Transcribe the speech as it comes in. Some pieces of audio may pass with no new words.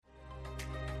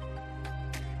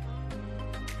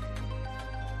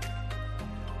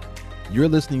You're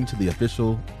listening to the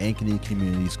official Ankeny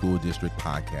Community School District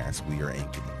podcast, We Are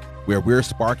Ankeny, where we're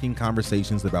sparking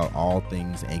conversations about all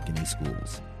things Ankeny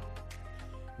schools.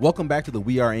 Welcome back to the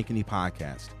We Are Ankeny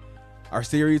podcast. Our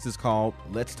series is called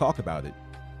Let's Talk About It,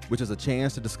 which is a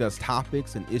chance to discuss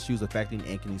topics and issues affecting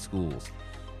Ankeny schools.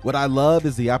 What I love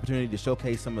is the opportunity to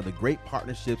showcase some of the great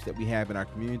partnerships that we have in our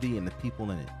community and the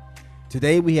people in it.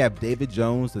 Today we have David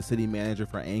Jones, the city manager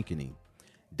for Ankeny.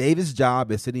 David's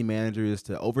job as city manager is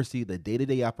to oversee the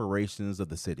day-to-day operations of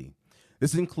the city.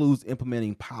 This includes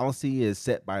implementing policy as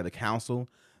set by the council,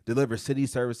 deliver city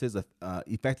services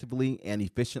effectively and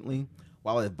efficiently,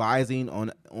 while advising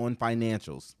on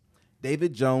financials.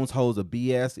 David Jones holds a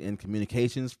BS in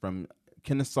communications from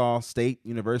Kennesaw State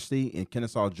University in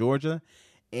Kennesaw, Georgia,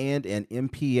 and an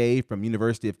MPA from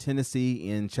University of Tennessee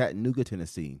in Chattanooga,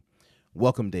 Tennessee.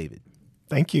 Welcome, David.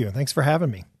 Thank you. Thanks for having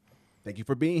me. Thank you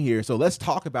for being here. So let's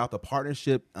talk about the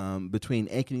partnership between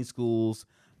Ankeny schools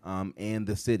and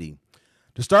the city.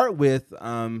 To start with,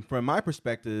 from my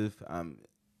perspective,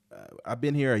 I've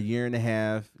been here a year and a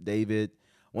half, David.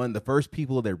 One of the first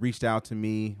people that reached out to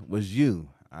me was you.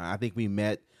 I think we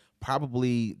met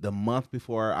probably the month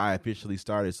before I officially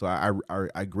started. So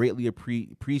I greatly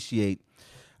appreciate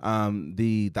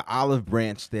the olive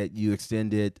branch that you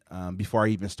extended before I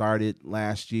even started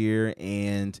last year,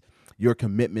 and your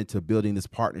commitment to building this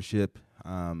partnership,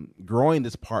 growing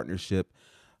this partnership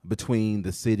between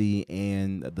the city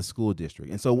and the school district.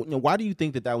 And so, why do you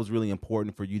think that was really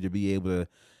important for you to be able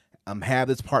to have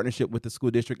this partnership with the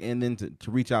school district and then to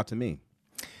reach out to me?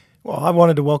 Well, I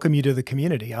wanted to welcome you to the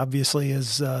community. Obviously,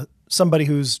 as somebody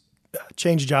who's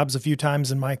changed jobs a few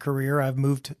times in my career, I've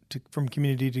moved from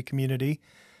community to community.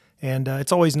 And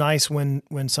it's always nice when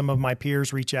some of my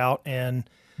peers reach out and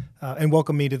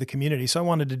welcome me to the community. So I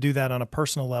wanted to do that on a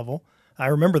personal level. I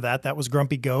remember that. That was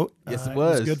Grumpy Goat. Yes, it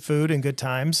was. It was good food and good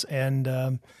times, and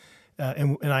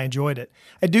I enjoyed it.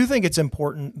 I do think it's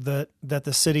important that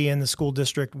the city and the school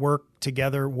district work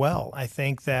together well. I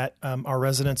think that our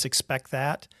residents expect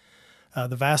that.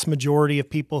 The vast majority of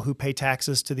people who pay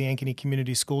taxes to the Ankeny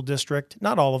Community School District,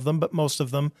 not all of them, but most of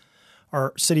them,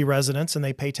 are city residents, and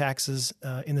they pay taxes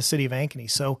in the city of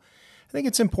Ankeny. So I think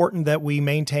it's important that we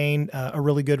maintain a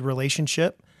really good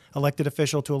relationship, elected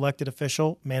official to elected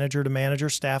official, manager to manager,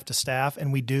 staff to staff,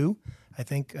 and we do, I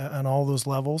think, on all those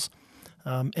levels.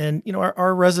 And,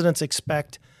 our residents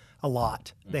expect a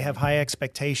lot. They have high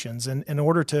expectations, and in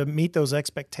order to meet those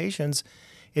expectations,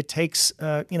 it takes,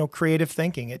 creative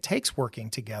thinking. It takes working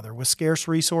together with scarce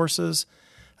resources.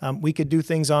 We could do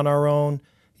things on our own.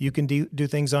 You can do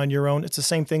things on your own. It's the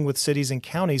same thing with cities and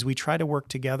counties. We try to work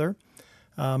together,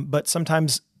 but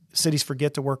sometimes cities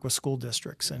forget to work with school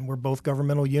districts, and we're both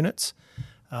governmental units.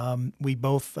 We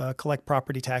both collect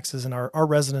property taxes, and our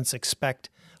residents expect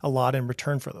a lot in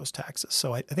return for those taxes.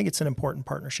 So I think it's an important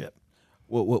partnership.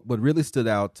 Well, what really stood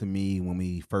out to me when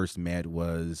we first met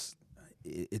was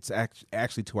it's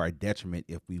actually to our detriment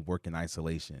if we work in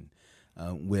isolation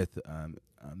with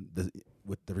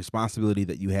the responsibility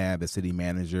that you have as city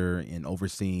manager in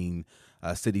overseeing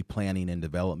city planning and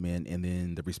development, and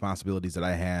then the responsibilities that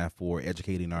I have for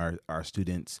educating our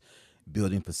students,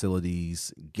 building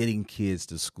facilities, getting kids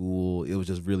to school. It was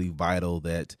just really vital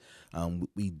that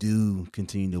we do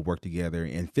continue to work together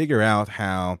and figure out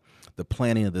how the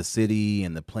planning of the city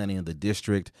and the planning of the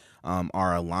district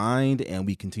are aligned, and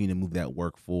we continue to move that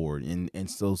work forward.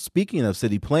 And so, speaking of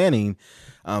city planning,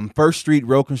 First Street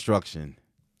road construction.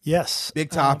 Yes.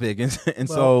 Big topic.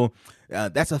 So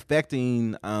that's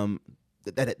affecting,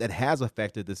 that has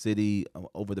affected the city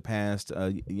over the past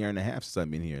year and a half since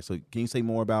I've been here. So can you say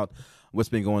more about what's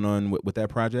been going on with that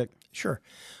project? Sure.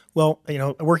 Well,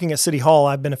 working at City Hall,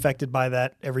 I've been affected by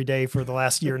that every day for the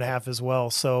last year and a half as well.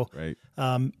 So right.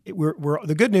 we're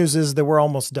the good news is that we're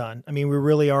almost done. I mean, we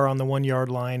really are on the 1 yard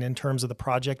line in terms of the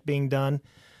project being done.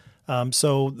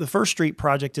 So the First Street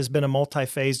project has been a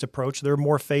multi-phased approach. There are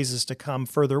more phases to come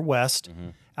further west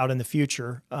out in the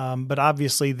future. But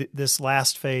obviously this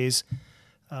last phase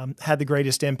had the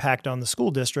greatest impact on the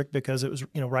school district because it was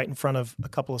right in front of a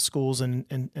couple of schools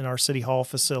in our City Hall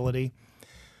facility.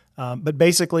 But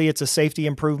basically, it's a safety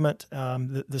improvement.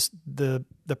 The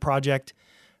project,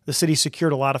 the city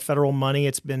secured a lot of federal money.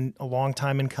 It's been a long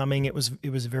time in coming. It was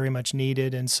very much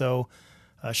needed, and so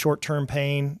short-term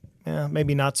pain,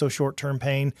 maybe not so short-term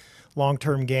pain,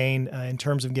 long-term gain in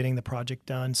terms of getting the project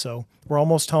done. So we're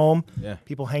almost home. Yeah.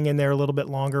 People hang in there a little bit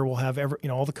longer. We'll have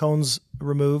all the cones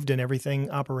removed and everything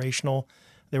operational.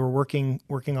 They were working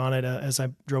on it as I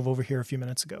drove over here a few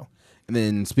minutes ago. And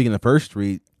then speaking of First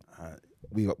Street,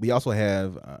 we also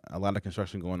have a lot of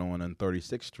construction going on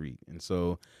 36th Street, and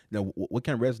so what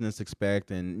can residents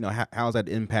expect, and how is that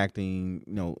impacting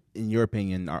in your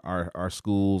opinion our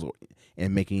schools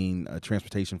and making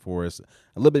transportation for us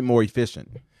a little bit more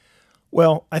efficient?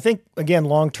 Well, I think, again,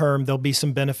 long-term, there'll be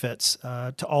some benefits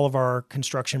to all of our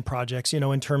construction projects,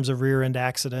 in terms of rear-end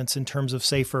accidents, in terms of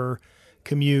safer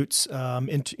commutes,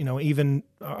 even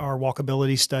our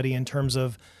walkability study in terms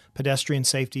of pedestrian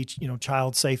safety,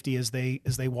 child safety as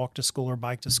they walk to school or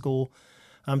bike to school.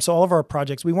 So all of our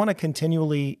projects, we want to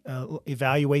continually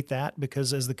evaluate that,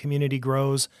 because as the community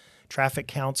grows, traffic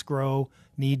counts grow,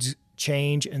 needs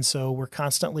change, and so we're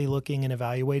constantly looking and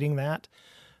evaluating that.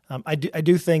 I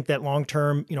do think that long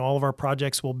term, all of our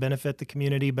projects will benefit the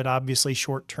community, but obviously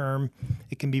short term,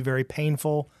 it can be very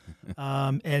painful,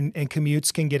 and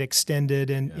commutes can get extended,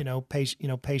 and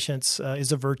patience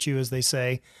is a virtue, as they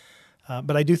say.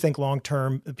 But I do think long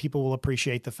term, people will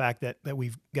appreciate the fact that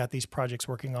we've got these projects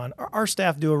working on. Our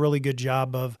staff do a really good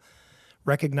job of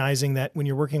recognizing that when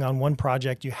you're working on one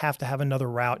project, you have to have another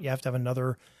route, you have to have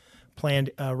another planned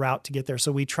route to get there.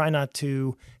 So we try not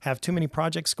to have too many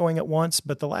projects going at once,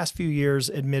 but the last few years,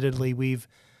 admittedly, we've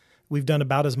done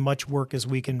about as much work as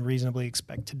we can reasonably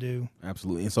expect to do.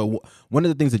 Absolutely. And so one of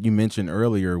the things that you mentioned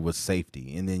earlier was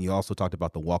safety, and then you also talked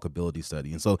about the walkability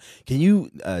study. And so can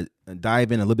you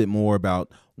dive in a little bit more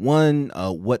about, one,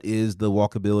 what is the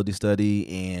walkability study,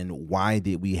 and why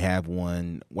did we have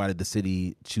one? Why did the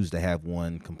city choose to have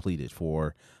one completed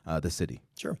for the city?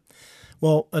 Sure.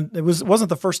 Well, it wasn't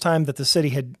the first time that the city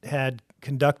had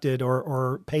conducted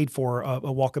or paid for a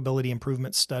walkability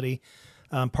improvement study,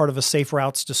 part of a Safe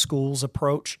Routes to Schools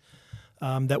approach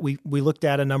that we looked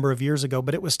at a number of years ago,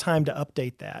 but it was time to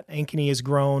update that. Ankeny has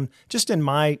grown, just in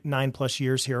my 9+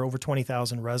 years here, over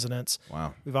 20,000 residents.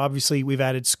 Wow. We've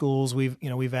added schools,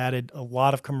 we've added a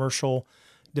lot of commercial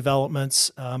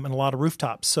developments, and a lot of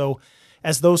rooftops. So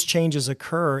as those changes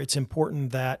occur, it's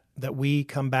important that we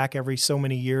come back every so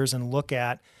many years and look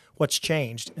at what's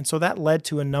changed. And so that led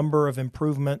to a number of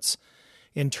improvements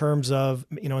in terms of,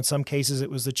 in some cases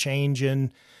it was the change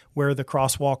in where the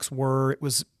crosswalks were. It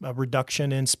was a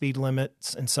reduction in speed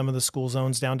limits in some of the school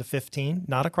zones down to 15,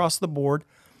 not across the board,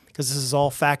 because this is all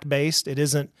fact-based. It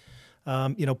isn't,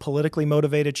 politically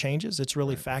motivated changes. It's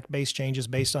really fact-based changes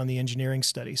based on the engineering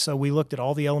study. So we looked at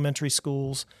all the elementary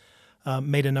schools,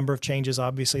 made a number of changes.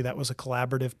 Obviously, that was a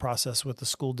collaborative process with the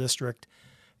school district.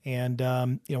 And,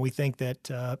 we think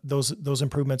that those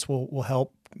improvements will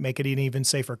help make it an even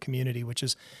safer community, which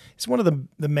is it's one of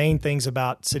the main things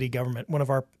about city government. One of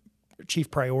our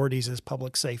chief priorities is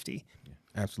public safety.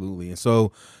 Absolutely. And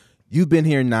so you've been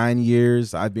here 9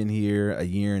 years. I've been here a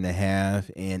year and a half.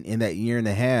 And in that year and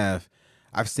a half,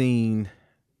 I've seen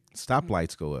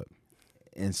stoplights go up.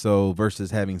 And so versus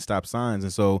having stop signs.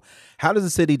 And so how does the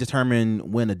city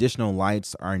determine when additional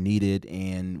lights are needed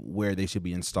and where they should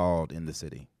be installed in the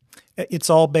city? It's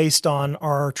all based on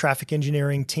our traffic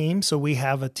engineering team. So we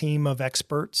have a team of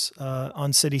experts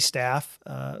on city staff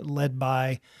led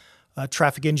by a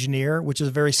traffic engineer, which is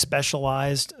a very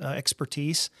specialized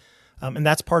expertise. And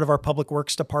that's part of our public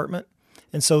works department.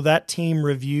 And so that team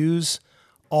reviews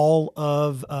all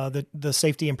of the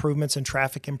safety improvements and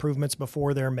traffic improvements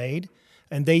before they're made.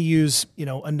 And they use,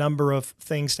 a number of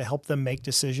things to help them make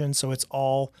decisions. So it's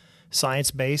all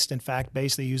science-based and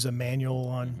fact-based. They use a manual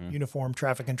on uniform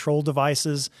traffic control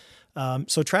devices.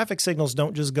 So traffic signals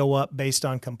don't just go up based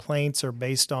on complaints or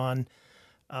based on,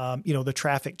 the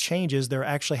traffic changes. They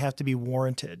actually have to be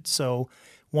warranted. So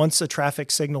once a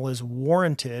traffic signal is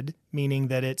warranted, meaning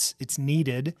that it's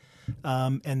needed,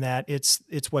 and that it's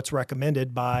what's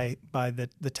recommended by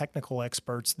the technical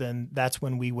experts, then that's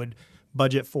when we would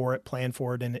budget for it, plan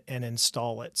for it, and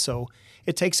install it. So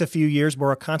it takes a few years, but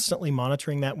we're constantly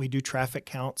monitoring that. We do traffic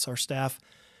counts. Our staff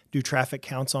do traffic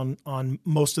counts on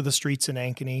most of the streets in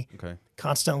Ankeny,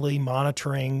 constantly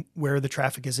monitoring where the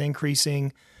traffic is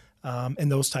increasing,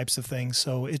 and those types of things.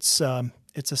 So it's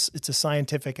a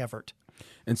scientific effort.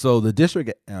 And so the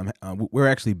district, we're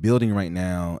actually building right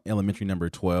now elementary number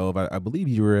 12. I believe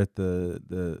you were at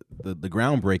the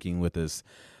groundbreaking with us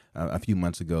a few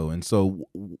months ago. And so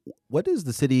what data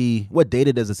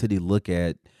does the city look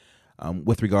at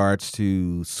with regards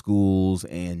to schools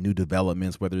and new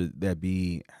developments, whether that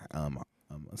be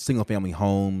single family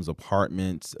homes,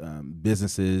 apartments,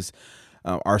 businesses?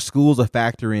 Are schools a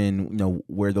factor in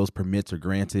where those permits are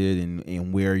granted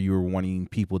and where you're wanting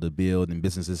people to build and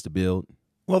businesses to build?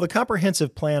 Well, the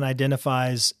comprehensive plan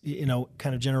identifies,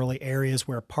 kind of generally areas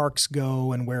where parks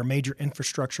go and where major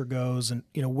infrastructure goes, and,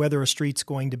 whether a street's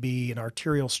going to be an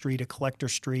arterial street, a collector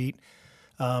street,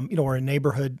 or a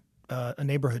neighborhood a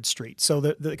neighborhood street. So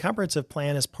the comprehensive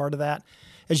plan is part of that.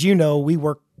 As you know, we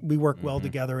work well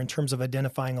together in terms of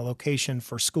identifying a location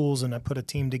for schools, and I put a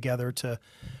team together to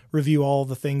review all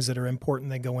the things that are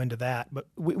important that go into that. But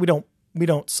we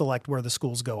don't select where the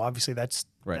schools go. Obviously, that's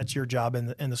your job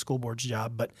and the school board's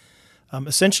job. But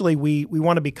essentially, we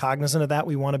want to be cognizant of that.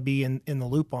 We want to be in the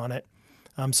loop on it,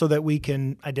 so that we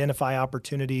can identify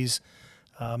opportunities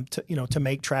to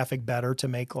make traffic better, to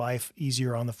make life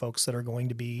easier on the folks that are going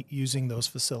to be using those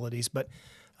facilities. But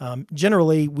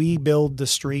generally, we build the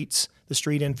streets, the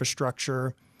street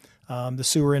infrastructure, the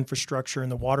sewer infrastructure,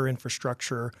 and the water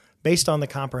infrastructure based on the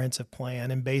comprehensive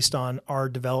plan and based on our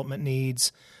development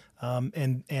needs.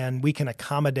 And we can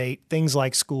accommodate things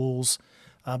like schools,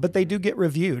 but they do get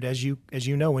reviewed, as you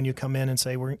know, when you come in and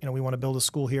say we want to build a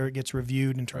school here. It gets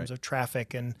reviewed in terms of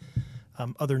traffic and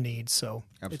other needs. So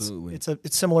absolutely,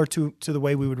 it's similar to the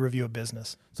way we would review a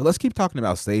business. So let's keep talking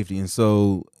about safety. And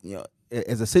so,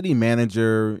 as a city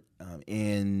manager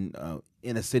in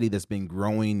a city that's been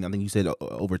growing, I think you said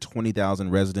over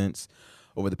 20,000 residents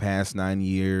over the past 9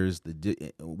 years,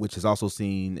 which has also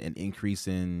seen an increase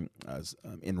in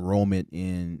enrollment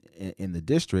in the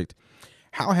district.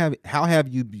 How have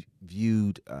you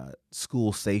viewed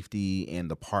school safety and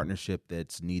the partnership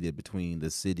that's needed between the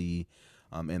city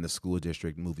and the school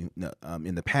district moving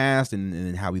in the past,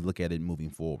 and how we look at it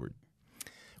moving forward?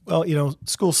 Well,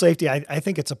 school safety, I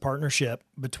think it's a partnership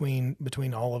between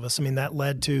all of us. I mean, that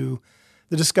led to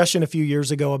the discussion a few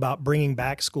years ago about bringing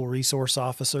back school resource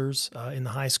officers in the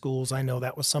high schools. I know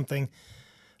that was something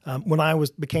when I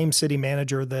became city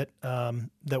manager that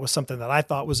was something that I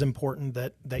thought was important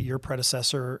that your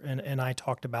predecessor and I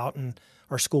talked about, and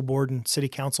our school board and city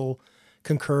council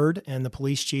concurred, and the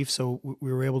police chief. So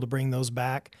we were able to bring those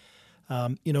back.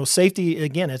 Safety,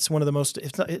 again, it's one of the most,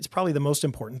 it's probably the most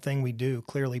important thing we do.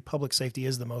 Clearly, public safety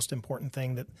is the most important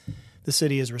thing that the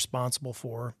city is responsible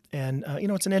for. And,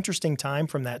 it's an interesting time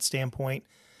from that standpoint.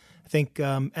 I think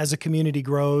as a community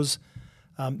grows,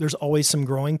 there's always some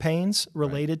growing pains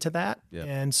related to that. Yep.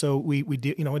 And so we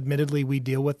do, admittedly, we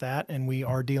deal with that, and we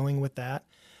are dealing with that.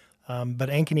 But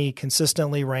Ankeny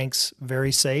consistently ranks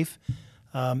very safe.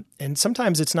 And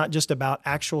sometimes it's not just about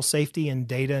actual safety and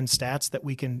data and stats that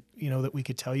we can, that we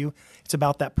could tell you. It's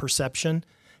about that perception.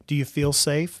 Do you feel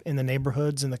safe in the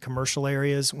neighborhoods, in the commercial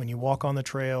areas, when you walk on the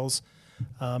trails?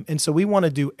 And so we want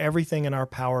to do everything in our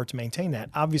power to maintain that.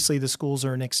 Obviously, the schools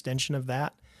are an extension of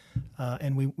that,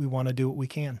 and we want to do what we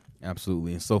can.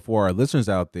 Absolutely. And so for our listeners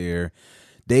out there,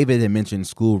 David had mentioned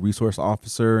school resource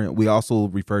officer. We also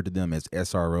refer to them as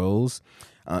SROs.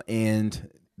 And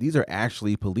these are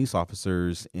actually police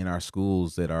officers in our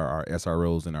schools that are our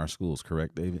SROs in our schools,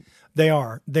 correct, David? They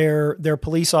are. They're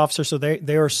police officers, so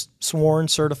they are sworn,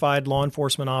 certified law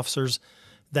enforcement officers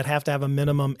that have to have a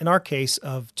minimum, in our case,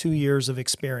 of 2 years of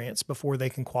experience before they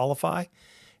can qualify.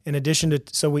 In addition to,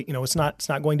 it's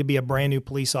not going to be a brand new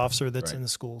police officer that's in the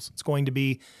schools. It's going to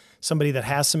be somebody that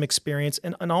has some experience,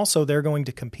 and also they're going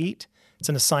to compete. It's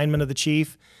an assignment of the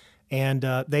chief. And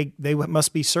they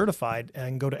must be certified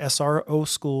and go to SRO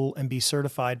school and be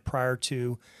certified prior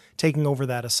to taking over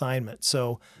that assignment.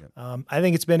 So I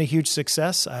think it's been a huge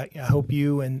success. I hope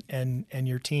you and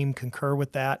your team concur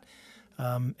with that.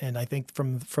 And I think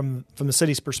from the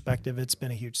city's perspective, it's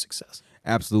been a huge success.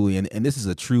 Absolutely. And this is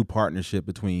a true partnership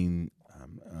between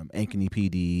Ankeny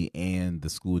PD and the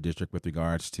school district with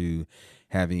regards to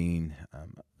having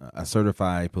a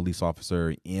certified police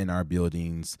officer in our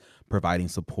buildings, providing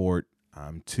support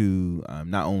to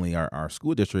not only our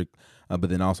school district, but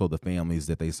then also the families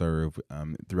that they serve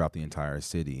throughout the entire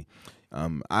city.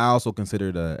 I also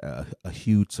considered a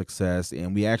huge success,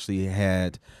 and we actually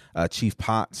had Chief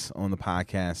Potts on the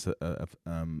podcast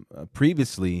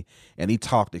previously, and he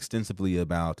talked extensively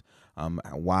about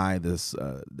why the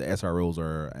SROs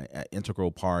are an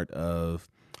integral part of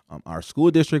our school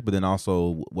district, but then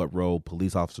also what role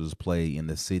police officers play in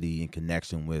the city in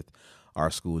connection with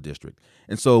our school district.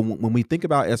 And so when we think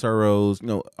about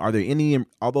SROs, are there any,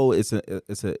 although it's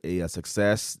a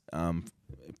success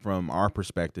from our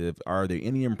perspective, are there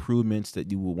any improvements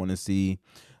that you would want to see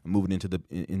moving into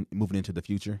the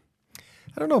future?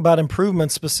 I don't know about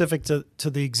improvements specific to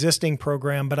the existing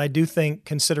program, but I do think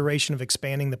consideration of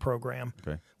expanding the program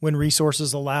when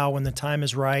resources allow, when the time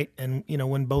is right, and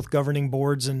when both governing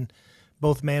boards and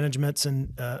both managements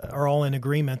and are all in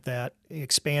agreement that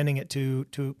expanding it to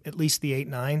at least the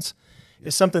 8-9s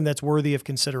is something that's worthy of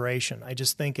consideration. I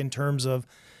just think in terms of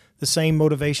the same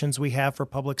motivations we have for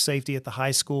public safety at the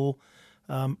high school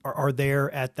are there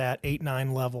at that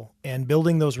 8-9 level, and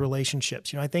building those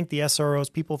relationships. I think the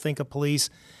SROs, people think of police,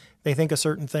 they think of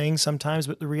certain things sometimes,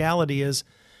 but the reality is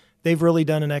they've really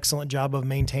done an excellent job of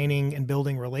maintaining and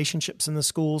building relationships in the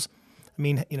schools. I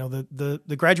mean,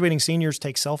 the graduating seniors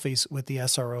take selfies with the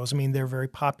SROs. I mean, they're very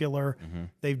popular. Mm-hmm.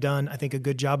 They've done, I think, a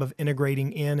good job of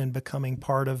integrating in and becoming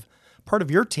part of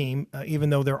your team, even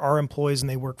though there are employees and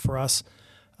they work for us.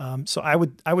 So I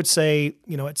would say,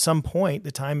 at some point,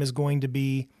 the time is going to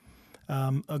be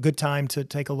a good time to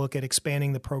take a look at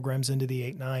expanding the programs into the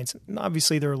 8-9s. And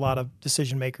obviously, there are a lot of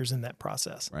decision makers in that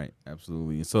process. Right,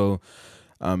 absolutely. So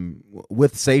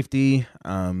with safety,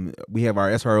 we have our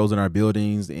SROs in our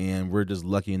buildings, and we're just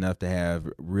lucky enough to have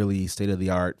really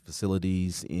state-of-the-art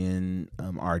facilities in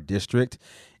our district.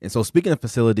 And so speaking of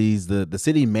facilities, the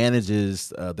city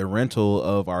manages the rental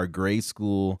of our grade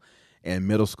school and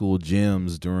middle school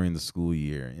gyms during the school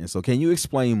year. And so can you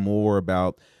explain more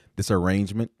about this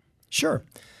arrangement? Sure.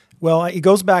 Well, it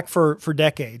goes back for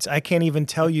decades. I can't even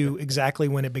tell you exactly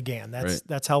when it began.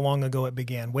 That's how long ago it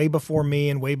began, way before me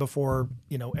and way before,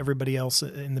 everybody else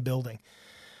in the building.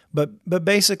 But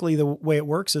basically the way it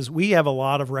works is we have a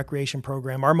lot of recreation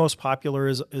program. Our most popular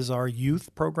is our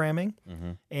youth programming.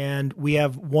 Mm-hmm. And we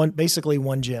have one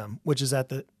gym, which is at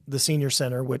the senior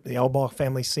center with the Elbaugh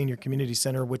Family Senior Community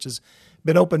Center, which has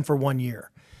been open for 1 year.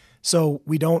 So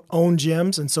we don't own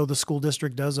gyms, and so the school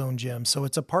district does own gyms. So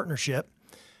it's a partnership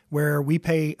where we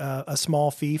pay a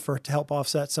small fee to help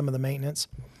offset some of the maintenance.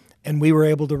 And we were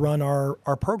able to run our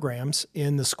programs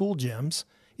in the school gyms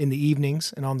in the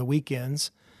evenings and on the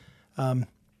weekends.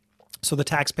 So the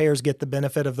taxpayers get the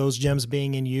benefit of those gyms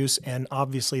being in use and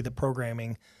obviously the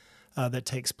programming that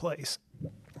takes place.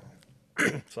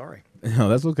 Sorry. No,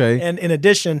 that's okay. And in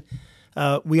addition,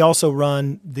 we also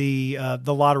run the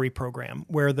lottery program,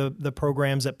 where the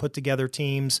programs that put together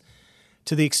teams,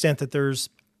 to the extent that there's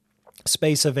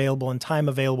space available and time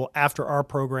available after our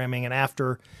programming and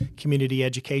after community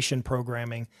education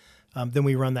programming, then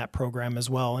we run that program as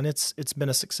well, and it's been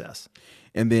a success.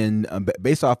 And then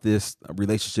based off this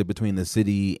relationship between the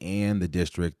city and the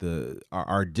district,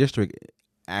 our district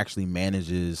actually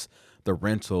manages the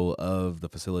rental of the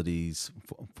facilities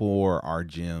for our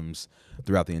gyms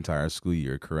throughout the entire school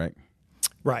year, correct?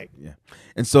 Right. Yeah.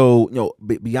 And so,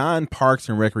 beyond parks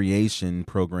and recreation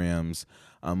programs,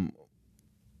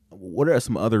 what are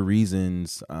some other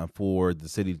reasons for the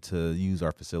city to use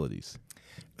our facilities?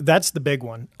 That's the big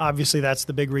one. Obviously, that's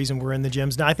the big reason we're in the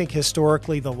gyms. Now, I think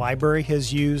historically the library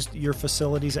has used your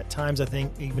facilities at times. I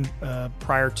think even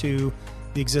prior to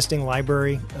the existing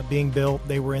library being built,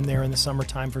 they were in there in the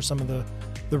summertime for some of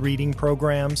the reading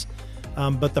programs.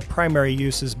 But the primary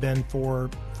use has been for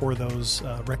those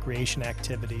recreation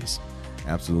activities.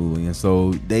 Absolutely. And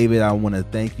so, David, I want to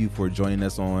thank you for joining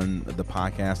us on the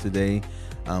podcast today.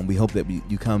 We hope that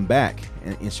you come back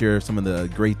and share some of the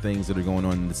great things that are going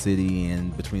on in the city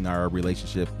and between our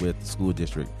relationship with the school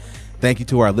district. Thank you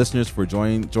to our listeners for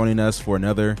joining us for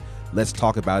another Let's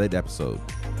Talk About It episode.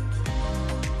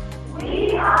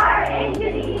 We are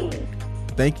Ankeny.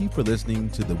 Thank you for listening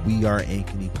to the We Are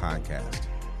Ankeny podcast,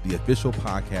 the official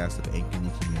podcast of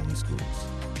Ankeny Community Schools.